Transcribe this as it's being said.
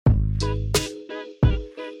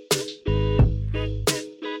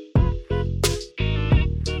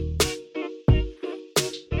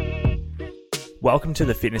Welcome to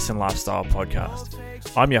the Fitness and Lifestyle Podcast.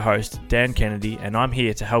 I'm your host, Dan Kennedy, and I'm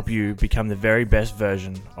here to help you become the very best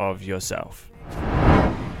version of yourself.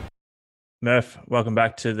 Murph, welcome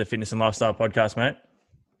back to the Fitness and Lifestyle Podcast, mate.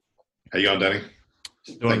 How you going, Danny?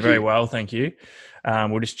 Doing very well, thank you.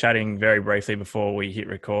 We're just chatting very briefly before we hit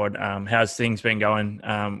record. How's things been going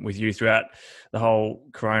with you throughout the whole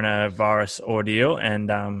coronavirus ordeal?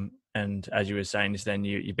 And as you were saying just then,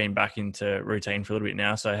 you've been back into routine for a little bit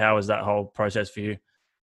now. So how was that whole process for you?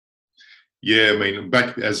 Yeah, I mean,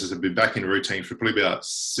 back as I said, been back in routine for probably about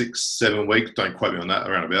 6-7 weeks. Don't quote me on that,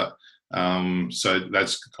 around about. So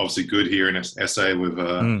that's obviously good here in SA. We've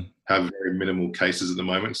have very minimal cases at the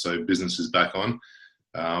moment, so business is back on.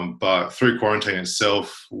 But through quarantine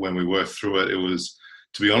itself, when we worked through it, it was,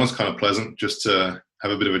 to be honest, kind of pleasant just to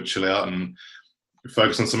have a bit of a chill out and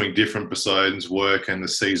focus on something different besides work and the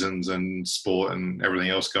seasons and sport and everything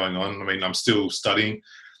else going on. I mean, I'm still studying,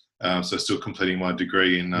 so still completing my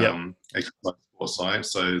degree in exercise sport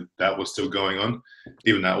science. So that was still going on.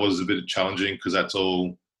 Even that was a bit challenging because that's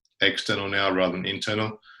all external now rather than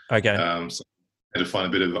internal. Okay. So I had to find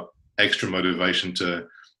a bit of extra motivation to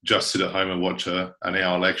just sit at home and watch an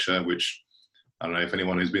hour lecture, which I don't know if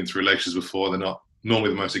anyone who's been through lectures before, they're not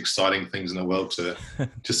normally the most exciting things in the world to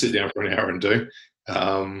sit down for an hour and do.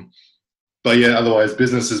 But yeah, otherwise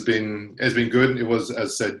business has been good. It was,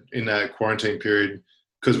 as I said, in that quarantine period,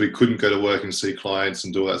 because we couldn't go to work and see clients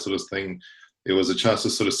and do that sort of thing, it was a chance to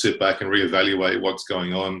sort of sit back and reevaluate what's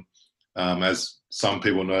going on. As some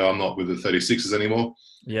people know, I'm not with the 36ers anymore.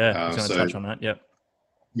 Yeah, I was going to touch on that.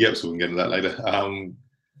 Yep, so we can get into that later.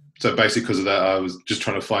 So basically because of that, I was just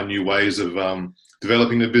trying to find new ways of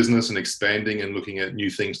developing the business and expanding and looking at new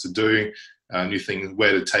things to do, new things,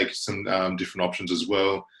 where to take some different options as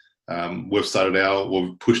well. We've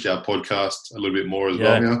pushed our podcast a little bit more as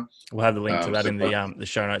well now. We'll have the link to that in the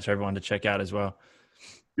show notes for everyone to check out as well.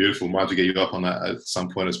 Beautiful. Might have to get you up on that at some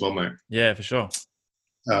point as well, mate. Yeah, for sure.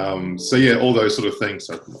 So yeah, all those sort of things.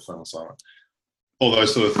 Sorry, put my phone on silent. All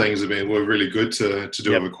those sort of things were really good to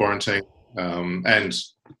do over quarantine, and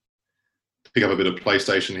pick up a bit of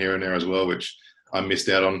PlayStation here and there as well, which I missed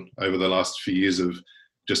out on over the last few years of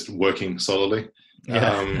just working solidly.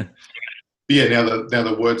 Yeah. Now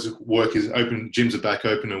that work is open, gyms are back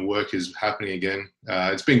open and work is happening again.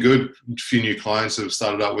 It's been good. A few new clients have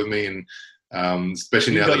started up with me, and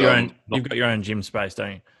especially you've now you've got your own gym space,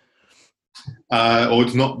 don't you? Or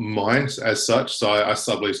it's not mine as such, so I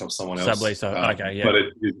sublease off someone else. Sublease, okay, yeah. But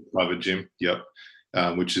it is a private gym, yep.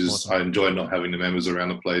 Which is awesome. I enjoy not having the members around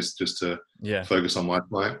the place just to focus on my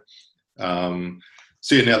client.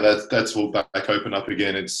 So yeah, now that's all back open up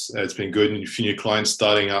again. It's been good, and a few new clients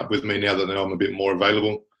starting up with me now that they know I'm a bit more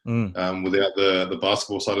available without the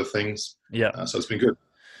basketball side of things. Yeah, so it's been good.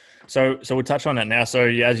 So we'll touch on that now. So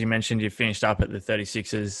as you mentioned, you finished up at the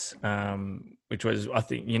 36ers, which was, I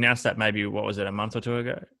think you announced that maybe, what was it, a month or two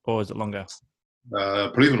ago, or was it longer?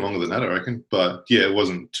 Probably even longer than that, I reckon. But yeah, it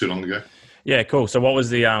wasn't too long ago. Yeah, cool. So what was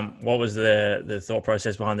the thought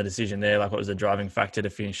process behind the decision there? Like, what was the driving factor to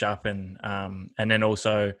finish up? And then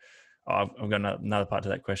also, I've got another part to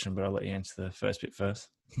that question, but I'll let you answer the first bit first.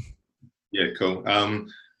 Yeah, cool.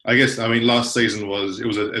 I guess, I mean, last season was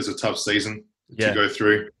a tough season to go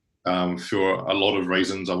through for a lot of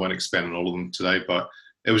reasons. I won't expand on all of them today, but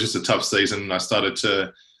it was just a tough season.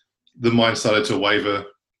 The mind started to waver.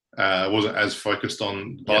 I wasn't as focused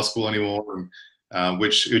on basketball anymore, and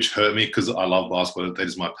which hurt me because I love basketball. That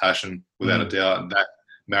is my passion, without a doubt. That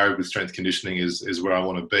married with strength conditioning is where I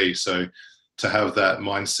want to be. So to have that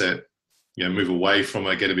mindset, move away from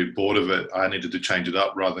it, get a bit bored of it, I needed to change it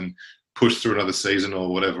up rather than push through another season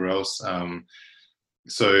or whatever else.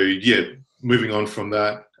 Moving on from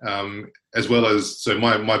that, as well as, so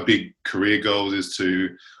my big career goal is to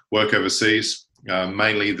work overseas,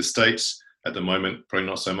 mainly the States. At the moment, probably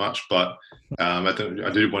not so much, but I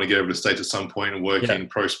do want to get over to the States at some point and work in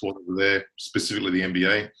pro sport over there, specifically the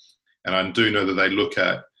NBA. And I do know that they look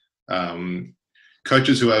at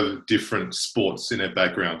coaches who have different sports in their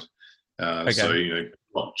background. So,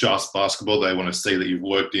 not just basketball. They want to see that you've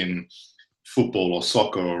worked in football or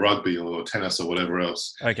soccer or rugby or tennis or whatever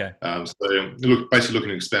else. Okay. Basically looking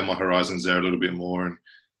to expand my horizons there a little bit more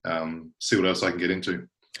and see what else I can get into.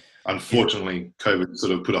 Unfortunately, COVID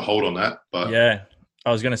sort of put a hold on that. But yeah,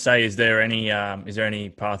 I was going to say, is there any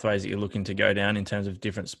pathways that you're looking to go down in terms of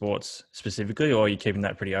different sports specifically, or are you keeping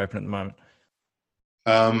that pretty open at the moment?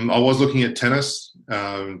 I was looking at tennis,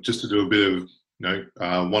 just to do a bit of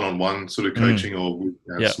one-on-one sort of coaching or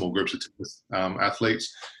with small groups of tennis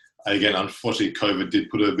athletes. Again, unfortunately, COVID did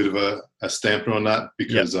put a bit of a stamper on that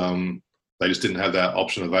because they just didn't have that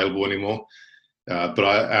option available anymore. But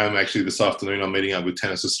I am actually this afternoon, I'm meeting up with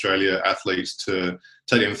Tennis Australia athletes to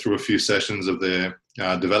take them through a few sessions of their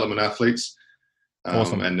development athletes.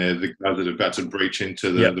 Awesome. And they're the guys that are about to breach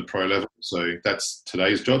into Yep. the pro level. So that's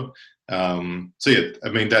today's job. So yeah, I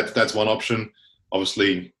mean, that's one option.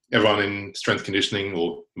 Obviously, everyone in strength conditioning,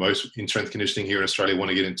 or most in strength conditioning here in Australia, want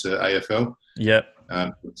to get into AFL. Yep.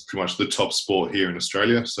 It's pretty much the top sport here in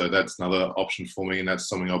Australia. So that's another option for me, and that's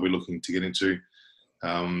something I'll be looking to get into.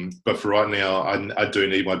 But for right now, I do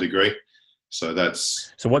need my degree. So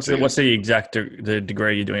that's what's the exact the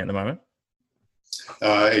degree you're doing at the moment?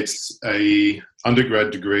 It's a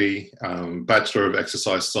undergrad degree, Bachelor of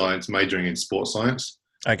Exercise Science, majoring in sports science.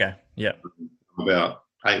 Okay. Yeah. About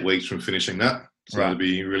 8 weeks from finishing that, so right. that'll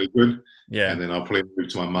be really good. Yeah. And then I'll probably move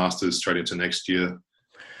to my master's straight into next year.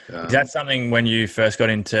 Is that something when you first got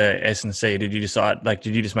into S&C? Did you decide, did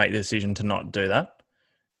you just make the decision to not do that,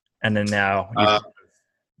 and then now you've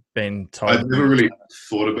been told? I've never really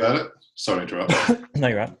thought about it. Sorry to interrupt. No,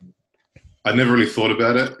 you're right. I never really thought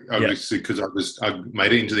about it, obviously, because I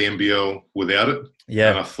made it into the NBL without it. Yeah.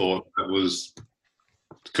 And I thought that was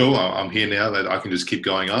cool. I'm here now, that I can just keep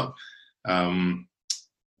going up.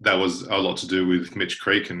 That was a lot to do with Mitch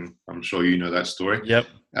Creek, and I'm sure you know that story. Yep.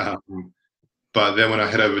 But then when I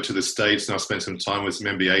head over to the States and I spent some time with some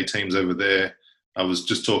NBA teams over there, I was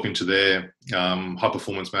just talking to their high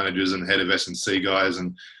performance managers and head of S&C guys,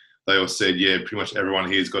 and they all said, yeah, pretty much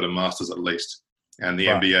everyone here's got a master's at least. And the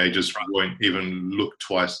NBA just won't even look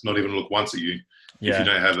twice, not even look once at you if you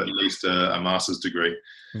don't have at least a master's degree.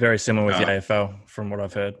 Very similar with the AFL, from what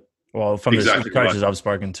I've heard. Well, from the coaches I've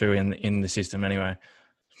spoken to in the system anyway.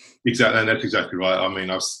 Exactly, and that's exactly right. I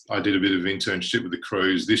mean, I did a bit of internship with the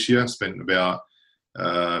Crows this year. Spent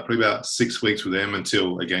probably about 6 weeks with them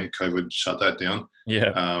until, again, COVID shut that down.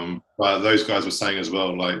 Yeah. But those guys were saying as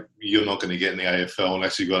well, like, you're not going to get in the AFL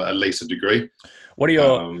unless you've got at least a degree. What are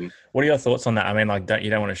your thoughts on that? I mean, you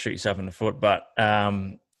don't want to shoot yourself in the foot, but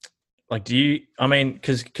do you? I mean,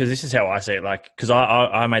 because this is how I see it. Because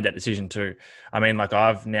I made that decision too. I mean,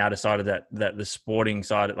 I've now decided that the sporting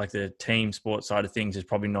side, the team sports side of things, is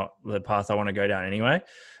probably not the path I want to go down anyway.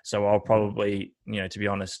 So I'll probably, to be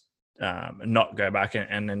honest, not go back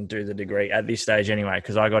and then do the degree at this stage anyway.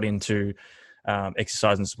 Because I got into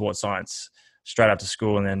exercise and sports science straight after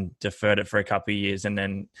school, and then deferred it for a couple of years, and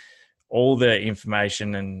then all the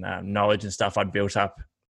information and knowledge and stuff I'd built up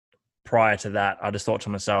prior to that, I just thought to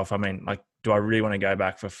myself, I mean, do I really want to go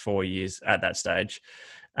back for 4 years at that stage?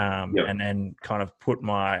 And then kind of put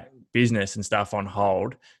my business and stuff on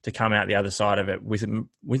hold to come out the other side of it with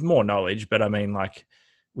more knowledge, but I mean,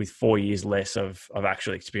 with 4 years less of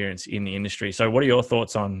actual experience in the industry. So what are your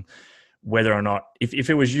thoughts on whether or not, if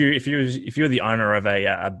it was you, if you were the owner of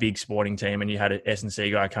a big sporting team and you had an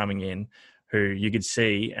S&C guy coming in who you could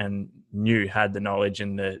see and knew had the knowledge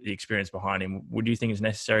and the experience behind him, would you think it's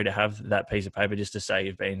necessary to have that piece of paper just to say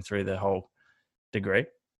you've been through the whole degree?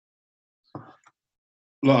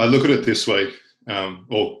 Well, I look at it this way,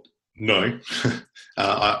 or no.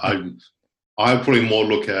 I probably more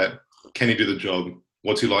look at, can he do the job?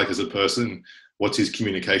 What's he like as a person? What's his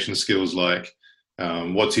communication skills like?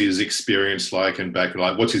 What's his experience like and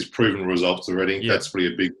what's his proven results already? Yeah. That's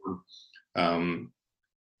pretty a big one.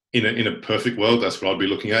 In a perfect world, that's what I'd be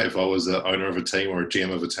looking at if I was the owner of a team or a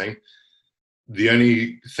GM of a team. The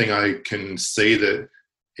only thing I can see that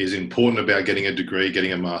is important about getting a degree,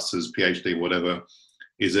 getting a master's, PhD, whatever,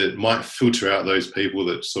 is it might filter out those people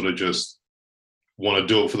that sort of just want to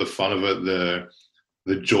do it for the fun of it,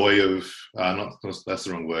 the joy of, that's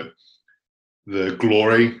the wrong word, the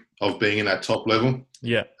glory of being in that top level.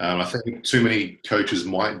 Yeah. I think too many coaches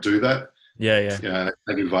might do that. Yeah.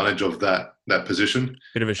 Take advantage of that position.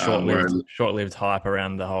 Bit of a short-lived hype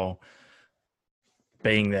around the whole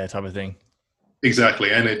being there type of thing.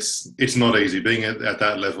 Exactly, and it's not easy being at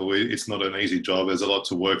that level. It's not an easy job. There's a lot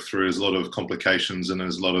to work through. There's a lot of complications, and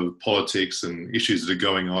there's a lot of politics and issues that are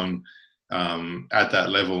going on at that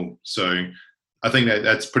level. So I think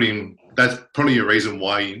that's probably a reason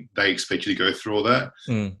why they expect you to go through all that.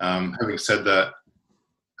 Having said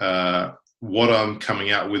that, what I'm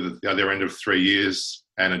coming out with at the other end of 3 years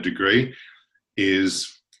and a degree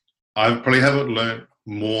is I probably haven't learned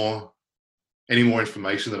any more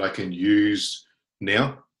information that I can use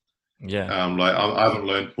now. Yeah. I haven't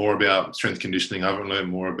learned more about strength conditioning. I haven't learned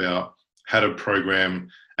more about how to program.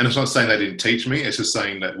 And it's not saying they didn't teach me. It's just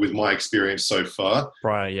saying that with my experience so far,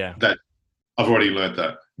 that I've already learned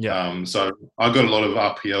that. Yeah. So I've got a lot of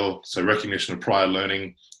RPL, so recognition of prior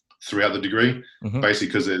learning throughout the degree, basically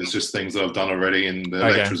because it's just things that I've done already, and the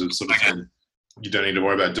lecturers have sort of said, you don't need to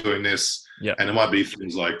worry about doing this. Yeah. And it might be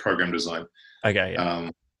things like program design. Okay. Yeah.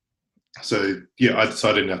 So yeah, I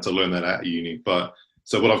didn't have to learn that at uni. But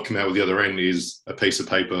so what I've come out with the other end is a piece of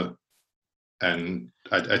paper and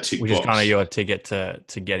a tick Which is kind of box. your ticket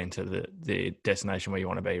to get into the destination where you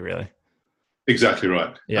want to be, really. Exactly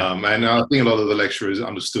right. Yeah. And I think a lot of the lecturers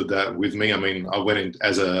understood that with me. I mean, I went in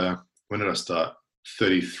when did I start?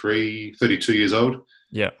 33, 32 years old.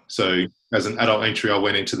 Yeah. So as an adult entry, I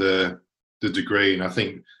went into the degree, and I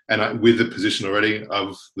think, with the position already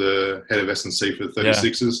of the head of S&C for the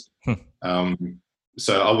 36ers. Yeah.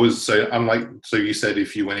 So you said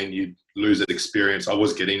if you went in, you'd lose that experience. I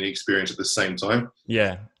was getting the experience at the same time.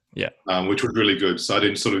 Yeah. Yeah. Which was really good. So I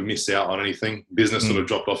didn't sort of miss out on anything. Business sort of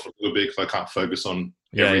dropped off a little bit because I can't focus on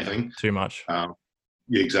everything. Yeah, too much.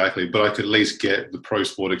 Yeah, exactly. But I could at least get the pro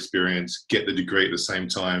sport experience, get the degree at the same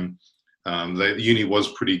time. The uni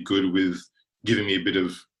was pretty good with giving me a bit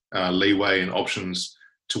of leeway and options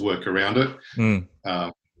to work around it.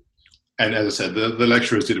 And as I said, the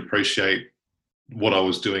lecturers did appreciate what I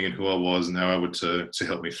was doing and who I was, and they were able to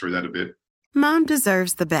help me through that a bit. Mom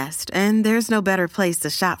deserves the best, and there's no better place to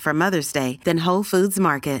shop for Mother's Day than Whole Foods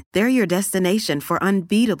Market. They're your destination for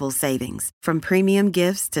unbeatable savings, from premium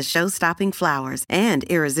gifts to show-stopping flowers and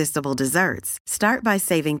irresistible desserts. Start by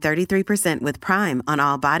saving 33% with Prime on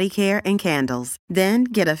all body care and candles. Then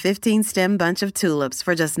get a 15-stem bunch of tulips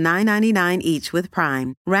for just $9.99 each with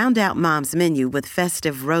Prime. Round out Mom's menu with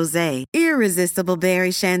festive rosé, irresistible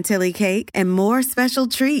berry chantilly cake, and more special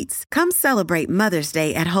treats. Come celebrate Mother's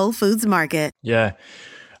Day at Whole Foods Market. Yeah.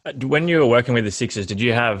 When you were working with the Sixers, did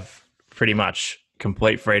you have pretty much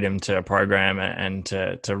complete freedom to program and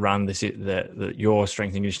to run your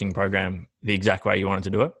strength and conditioning program the exact way you wanted to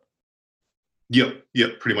do it?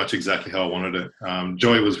 Yep, pretty much exactly how I wanted it.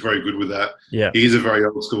 Joey was very good with that. Yeah, he's a very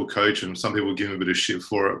old school coach, and some people give him a bit of shit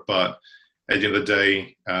for it. But at the end of the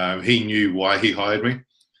day, he knew why he hired me,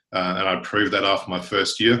 and I proved that after my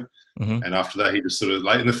first year. Mm-hmm. And after that, he just sort of,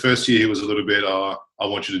 like, in the first year, he was a little bit, I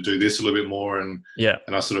want you to do this a little bit more. And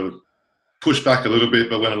I sort of pushed back a little bit,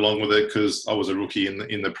 but went along with it because I was a rookie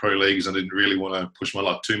in the pro leagues and didn't really want to push my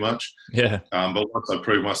luck too much. Yeah. But once I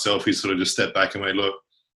proved myself, he sort of just stepped back and went, look,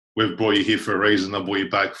 we've brought you here for a reason. I brought you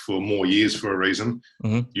back for more years for a reason.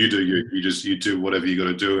 Mm-hmm. You do whatever you got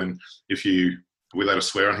to do. And we let us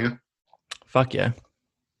swear on here? Fuck yeah.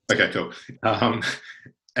 Okay, cool.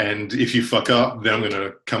 And if you fuck up, then I'm going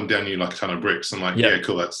to come down you like a ton of bricks. I'm like, yeah,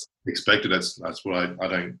 cool. That's expected. That's what I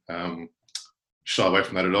don't shy away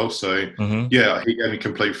from that at all. So yeah, he gave me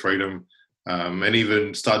complete freedom, and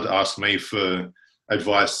even started to ask me for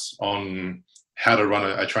advice on how to run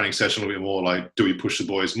a training session a little bit more. Like, do we push the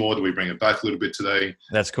boys more? Do we bring it back a little bit today?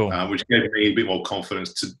 That's cool. Which gave me a bit more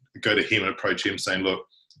confidence to go to him and approach him saying, look,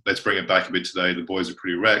 let's bring it back a bit today. The boys are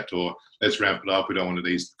pretty wrecked, or let's ramp it up. We don't want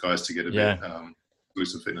these guys to get a bit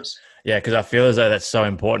lose some fitness. Yeah, because I feel as though that's so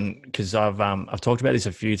important. Because I've talked about this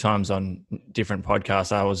a few times on different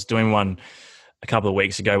podcasts. I was doing one a couple of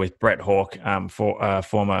weeks ago with Brett Hawke,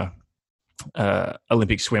 former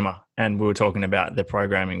Olympic swimmer, and we were talking about the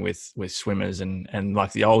programming with swimmers and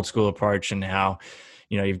like the old school approach, and how,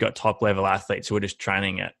 you know, you've got top level athletes who are just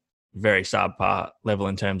training at very subpar level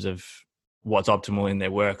in terms of what's optimal in their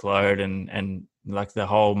workload, and like the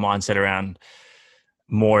whole mindset around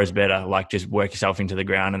more is better, like just work yourself into the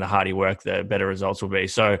ground, and the harder you work, the better results will be.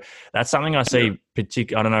 So that's something I see, I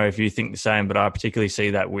don't know if you think the same, but I particularly see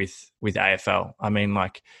that with AFL. I mean,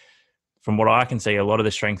 like, from what I can see, a lot of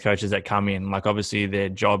the strength coaches that come in, like, obviously their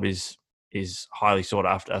job is highly sought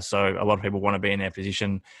after. So a lot of people want to be in their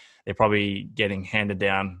position. They're probably getting handed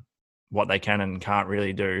down what they can and can't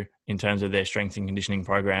really do in terms of their strength and conditioning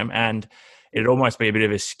program. And it'd almost be a bit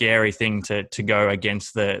of a scary thing to go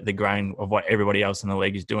against the grain of what everybody else in the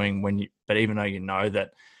league is doing, but even though you know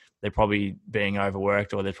that they're probably being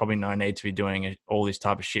overworked, or there's probably no need to be doing all this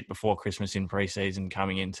type of shit before Christmas in preseason,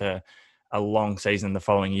 coming into a long season the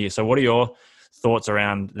following year. So what are your thoughts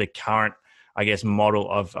around the current, I guess,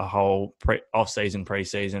 model of a whole off-season,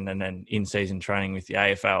 preseason, and then in-season training with the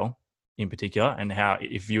AFL in particular, and how,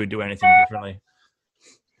 if you would do anything differently?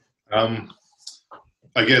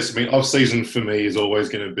 I guess, off season for me is always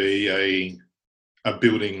going to be a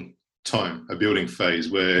building time, a building phase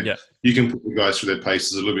where you can put the guys through their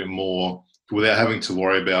paces a little bit more without having to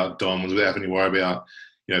worry about DOMs, without having to worry about,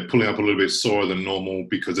 you know, pulling up a little bit sore than normal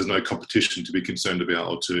because there's no competition to be concerned about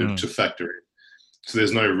or to factor in. So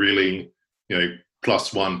there's no really, you know,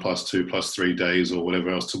 +1, +2, +3 days or whatever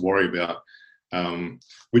else to worry about,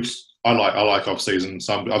 which I like off season.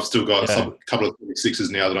 I've still got a couple of 36ers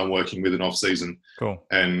now that I'm working with in off season. Cool.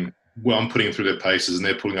 And I'm putting them through their paces, and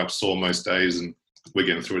they're pulling up sore most days, and we're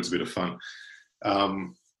getting through it. It's a bit of fun.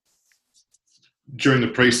 during the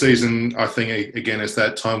preseason, I think, again, it's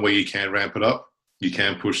that time where you can ramp it up. You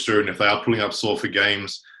can push through. And if they are pulling up sore for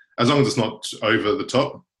games, as long as it's not over the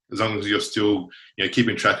top, as long as you're still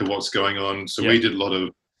keeping track of what's going on. So we did a lot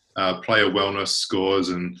of player wellness scores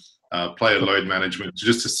and player load management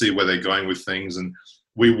just to see where they're going with things. And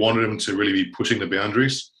we wanted them to really be pushing the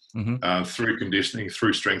boundaries through conditioning,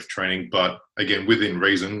 through strength training, but again, within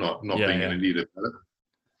reason, not being an idiot about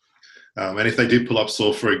it. And if they did pull up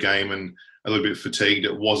sore for a game and a little bit fatigued,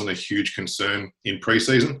 it wasn't a huge concern in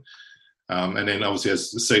preseason. And then obviously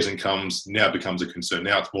as the season comes, now it becomes a concern.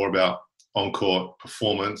 Now it's more about on-court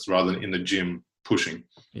performance rather than in the gym pushing.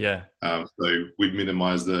 Yeah. So we'd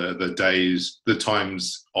minimize the days, the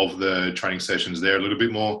times of the training sessions there a little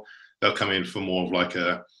bit more. They'll come in for more of like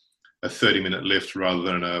a 30-minute lift rather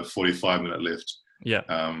than a 45-minute lift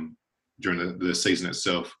during the season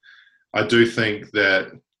itself. I do think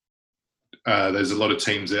that there's a lot of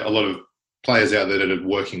teams there, a lot of players out there that are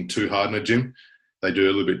working too hard in the gym. They do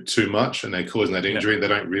a little bit too much and they're causing that injury. They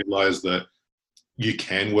don't realize that you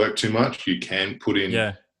can work too much. You can put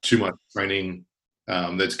in too much training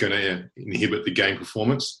that's going to inhibit the game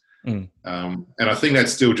performance. And I think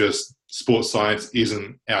that's still just sports science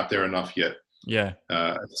isn't out there enough yet. Yeah.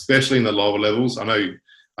 Especially in the lower levels. I know in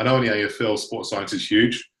the AFL, sports science is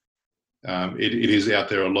huge. It is out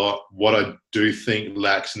there a lot. What I do think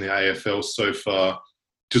lacks in the AFL so far,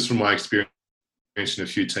 just from my experience in a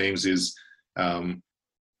few teams, is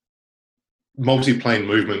multi-plane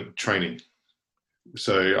movement training.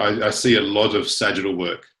 So I see a lot of sagittal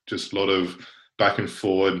work, just a lot of back and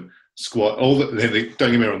forward, squat. Don't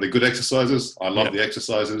get me wrong, they're good exercises. I love the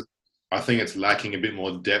exercises. I think it's lacking a bit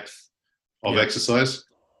more depth of exercise.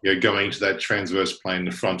 Going into that transverse plane,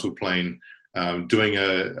 the frontal plane, doing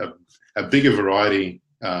a bigger variety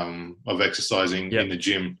of exercising in the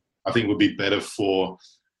gym, I think would be better for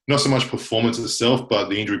not so much performance itself, but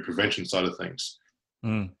the injury prevention side of things.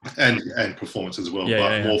 And performance as well,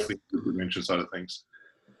 more for the prevention side of things.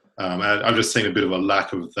 And I've just seen a bit of a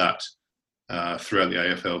lack of that throughout the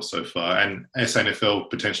AFL so far, and SNFL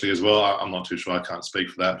potentially as well. I'm not too sure. I can't speak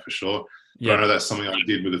for that for sure. But I know that's something I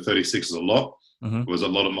did with the 36ers a lot. Was a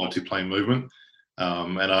lot of multi-plane movement.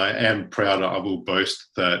 And I am proud, I will boast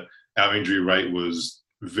that our injury rate was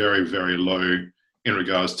very, very low in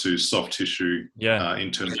regards to soft tissue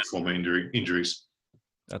internal trauma injuries.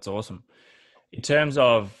 That's awesome. In terms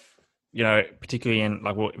of, particularly in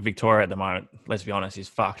Victoria at the moment, let's be honest, is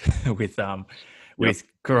fucked with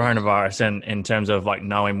coronavirus, and in terms of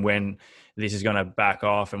knowing when this is going to back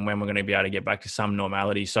off and when we're going to be able to get back to some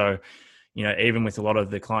normality. So, even with a lot of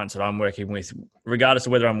the clients that I'm working with, regardless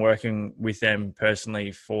of whether I'm working with them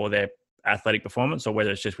personally for their athletic performance or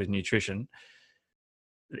whether it's just with nutrition,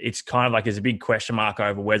 it's kind of there's a big question mark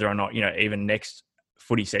over whether or not, even next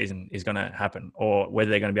footy season is going to happen, or whether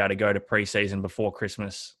they're going to be able to go to pre-season before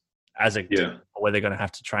Christmas or whether they're going to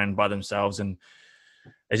have to train by themselves. And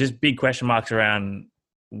there's just big question marks around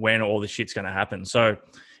when all this shit's going to happen. So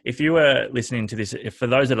if you were listening to this, for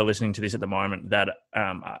those that are listening to this at the moment, that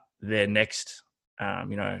their next,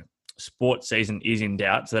 sports season is in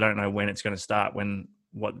doubt, so they don't know when it's going to start, when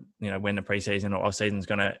the preseason or off season is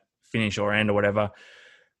going to finish or end or whatever,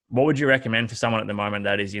 what would you recommend for someone at the moment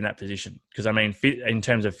that is in that position? Because in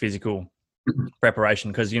terms of physical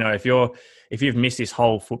preparation, because if you've missed this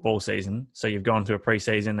whole football season, so you've gone through a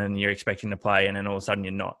preseason and you're expecting to play, and then all of a sudden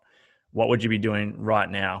you're not, what would you be doing right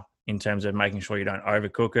now in terms of making sure you don't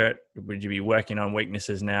overcook it? Would you be working on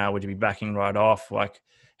weaknesses now? Would you be backing right off?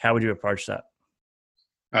 How would you approach that?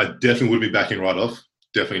 I definitely would be backing right off.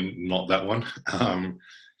 Definitely not that one.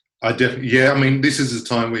 This is a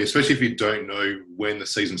time where, especially if you don't know when the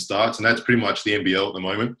season starts, and that's pretty much the NBL at the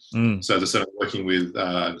moment. So as I said, I'm working with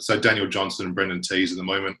Daniel Johnson and Brendan Tees at the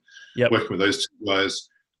moment, working with those two guys,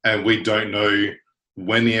 and we don't know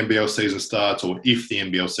when the NBL season starts or if the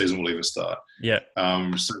NBL season will even start.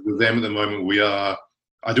 So with them at the moment,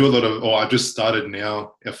 I've just started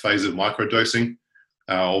now a phase of microdosing,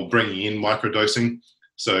 or bringing in microdosing.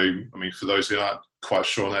 So, for those who aren't quite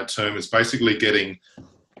sure on that term, it's basically getting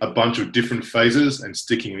a bunch of different phases and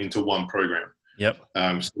sticking them into one program.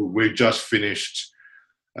 So we've just finished,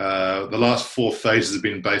 the last 4 phases have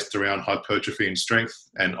been based around hypertrophy and strength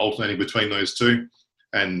and alternating between those two.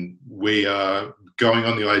 And we are going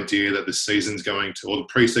on the idea that the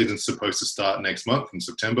preseason's supposed to start next month in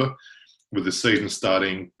September, with the season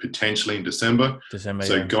starting potentially in December.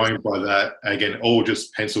 Going by that, again, all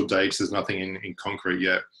just pencil dates. There's nothing in concrete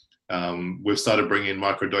yet. We've started bringing in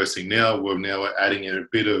microdosing now. We're now adding in a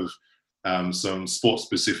bit of some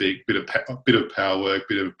sport-specific, bit of power work,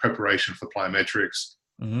 bit of preparation for plyometrics,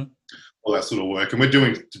 all that sort of work. And we're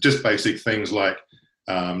doing just basic things like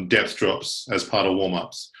depth drops as part of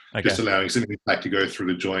warm-ups, just allowing some impact to go through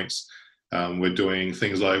the joints. We're doing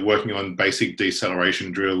things like working on basic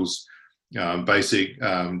deceleration drills, basic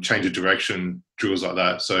change of direction drills like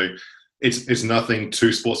that. So it's nothing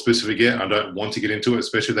too sport specific yet. I don't want to get into it,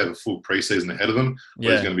 especially if they have a full preseason ahead of them.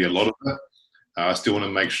 There's going to be a lot of that. I still want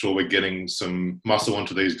to make sure we're getting some muscle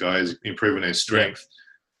onto these guys, improving their strength,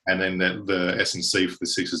 and then the S&C for the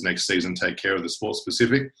Sixers next season take care of the sport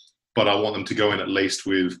specific. But I want them to go in at least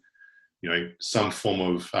with, some form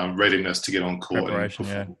of readiness to get on court.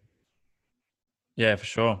 Preparation, yeah, for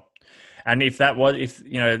sure. And if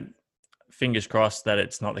fingers crossed that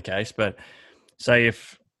it's not the case, but say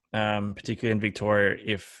if, particularly in Victoria,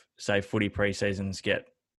 if say footy pre-seasons get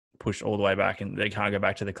pushed all the way back and they can't go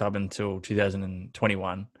back to the club until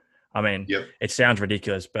 2021. I mean, it sounds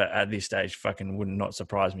ridiculous, but at this stage, fucking would not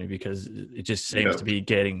surprise me because it just seems to be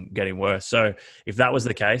getting worse. So if that was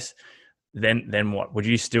the case, then what? Would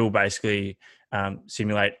you still basically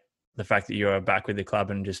simulate the fact that you're back with the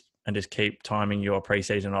club and just keep timing your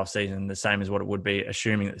pre-season, off-season the same as what it would be,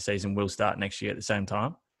 assuming that the season will start next year at the same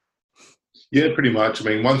time? Yeah, pretty much. I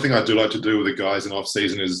mean, one thing I do like to do with the guys in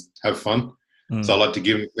off-season is have fun. So I like to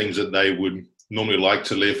give them things that they would normally like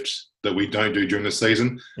to lift that we don't do during the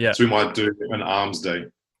season. So we might do an arms day,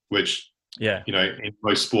 which, in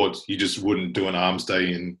most sports, you just wouldn't do an arms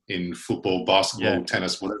day in football, basketball,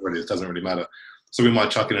 tennis, whatever it is. Doesn't really matter. So we might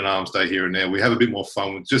chuck in an arms day here and there. We have a bit more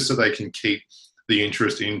fun with just so they can keep the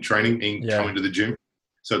interest in training, coming to the gym.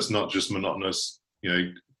 So it's not just monotonous,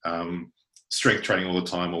 strength training all the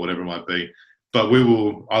time or whatever it might be. But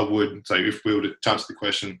I would say if we were to answer the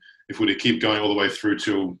question, if we were to keep going all the way through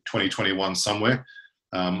till 2021 somewhere,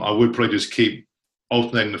 I would probably just keep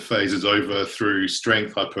alternating the phases over through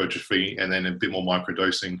strength, hypertrophy, and then a bit more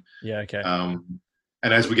microdosing.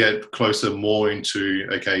 And as we get closer more into,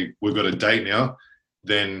 we've got a date now,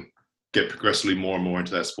 then get progressively more and more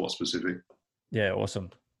into that sport specific. Yeah, awesome.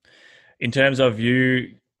 In terms of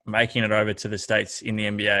you making it over to the States in the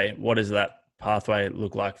NBA, what does that pathway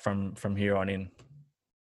look like from here on in?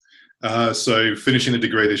 So finishing the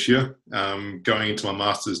degree this year, going into my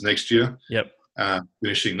master's next year.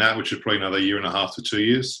 Finishing that, which is probably another year and a half to 2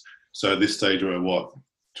 years. So at this stage we're at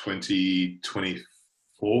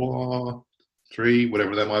 2024, 3,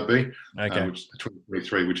 whatever that might be. Which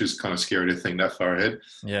 2023, which is kind of scary to think that far ahead.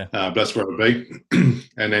 But that's where I'll be.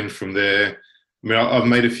 And then from there, I mean, I've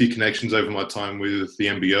made a few connections over my time with the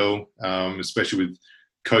NBL, especially with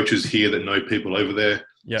coaches here that know people over there.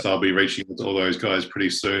 So I'll be reaching out to all those guys pretty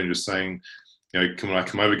soon, just saying, can I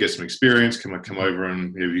come over, get some experience? Can I come over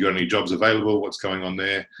and have you got any jobs available? What's going on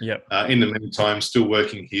there? In the meantime, still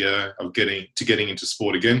working here of getting into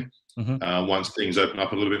sport again. Once things open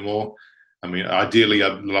up a little bit more. I mean, ideally,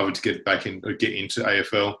 I'd love to get into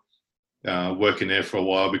AFL, working there for a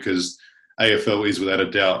while because AFL is without a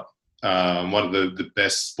doubt one of the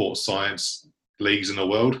best sports science leagues in the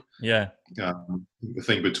world. I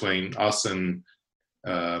think between us and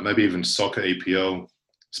maybe even soccer, EPL,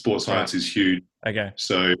 sports science is huge.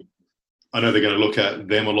 So I know they're going to look at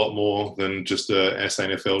them a lot more than just a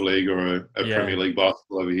SANFL league or a Premier League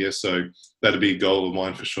basketball over here. So that'd be a goal of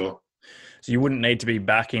mine for sure. So you wouldn't need to be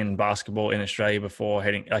back in basketball in Australia before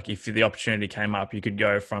heading, like if the opportunity came up, you could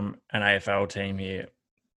go from an AFL team here,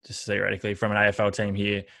 just theoretically, from an AFL team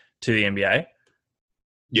here to the NBA?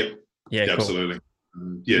 Yeah, cool. Absolutely.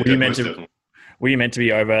 Were you meant to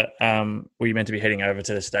be over? Were you meant to be heading over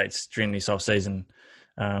to the States during this off season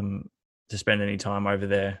to spend any time over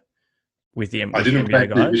there with the NBA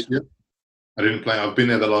guys? This year. I didn't plan. I've been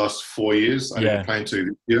there the last 4 years. I didn't plan to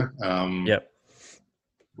this year.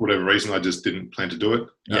 For whatever reason, I just didn't plan to do it.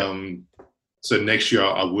 So next year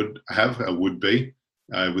I would be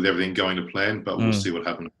with everything going to plan, but we'll see what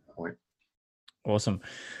happens at that point. Awesome.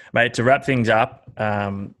 Mate, to wrap things up,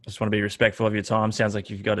 just want to be respectful of your time. Sounds like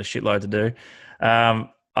you've got a shitload to do.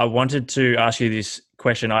 I wanted to ask you this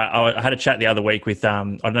question. I had a chat the other week with,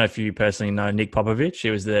 I don't know if you personally know Nick Popovich.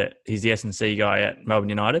 He's the S&C guy at Melbourne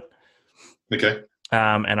United. Okay.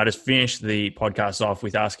 And I just finished the podcast off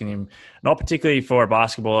with asking him, not particularly for a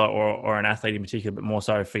basketballer or an athlete in particular, but more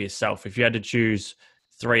so for yourself. If you had to choose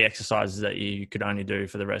 3 exercises that you could only do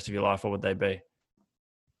for the rest of your life, what would they be?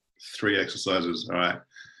 3 exercises. All right.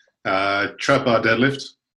 Trap bar deadlift.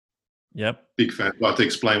 Yep. Big fan. I'd like to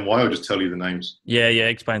explain why or just tell you the names? Yeah.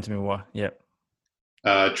 Explain to me why. Yep.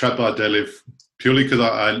 Trap bar deadlift, purely because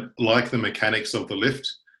I like the mechanics of the lift,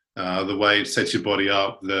 the way it sets your body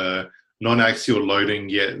up, the non-axial loading,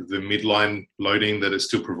 yet the midline loading that it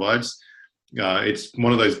still provides. It's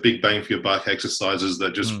one of those big bang for your buck exercises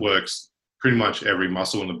that just works pretty much every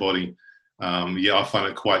muscle in the body. I find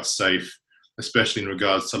it quite safe, especially in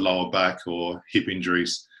regards to lower back or hip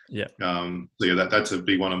injuries. Yeah. That's a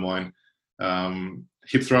big one of mine.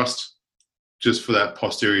 Hip thrust, just for that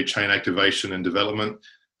posterior chain activation and development.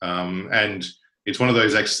 And it's one of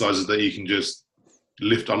those exercises that you can just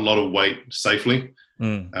lift a lot of weight safely.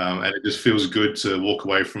 And it just feels good to walk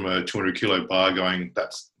away from a 200 kilo bar going,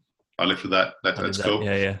 I lifted that. That's cool.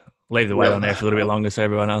 Yeah. Leave the weight on there for a little bit longer so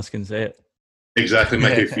everyone else can see it. Exactly.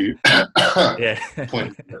 Make a few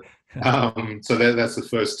points. So that's the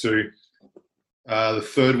first two. The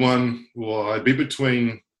third one, I'd be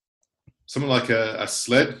between something like a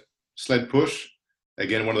sled push.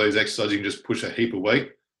 Again, one of those exercises you can just push a heap of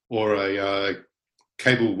weight, or a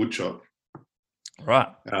cable wood chop. Right.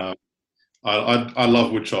 I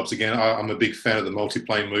love wood chops. Again, I'm a big fan of the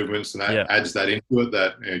multi-plane movements, and that adds that into it,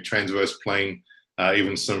 that transverse plane,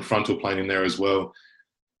 even some frontal plane in there as well.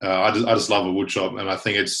 I just love a wood chop, and I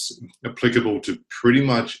think it's applicable to pretty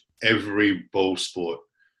much every ball sport.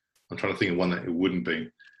 I'm trying to think of one that it wouldn't be.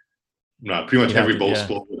 No, pretty much every ball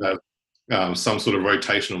sport would have some sort of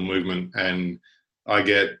rotational movement, and I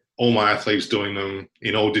get all my athletes doing them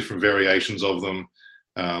in all different variations of them.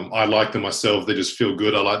 I like them myself. They just feel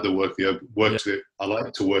good. I like to work the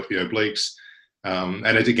obliques.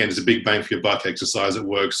 And it's a big bang for your buck exercise. It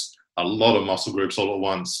works a lot of muscle groups all at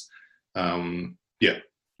once.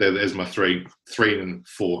 There's my 3 and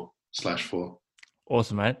 4/4.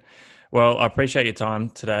 Awesome, mate. Well, I appreciate your time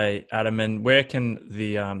today, Adam. And where can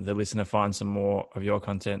the listener find some more of your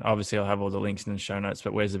content? Obviously, I'll have all the links in the show notes,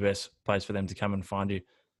 but where's the best place for them to come and find you?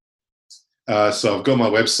 So I've got my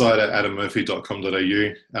website at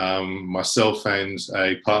adammurphy.com.au. Myself and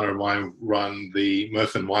a partner of mine run the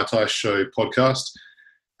Murph and Waitai Show podcast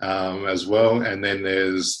as well. And then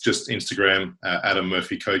there's just Instagram, Adam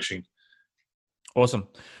Murphy Coaching. Awesome.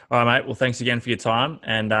 All right, mate. Well, thanks again for your time.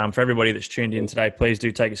 And for everybody that's tuned in today, please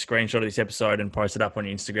do take a screenshot of this episode and post it up on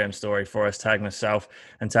your Instagram story for us. Tag myself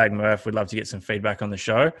and tag Murph. We'd love to get some feedback on the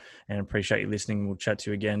show, and appreciate you listening. We'll chat to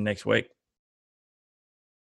you again next week.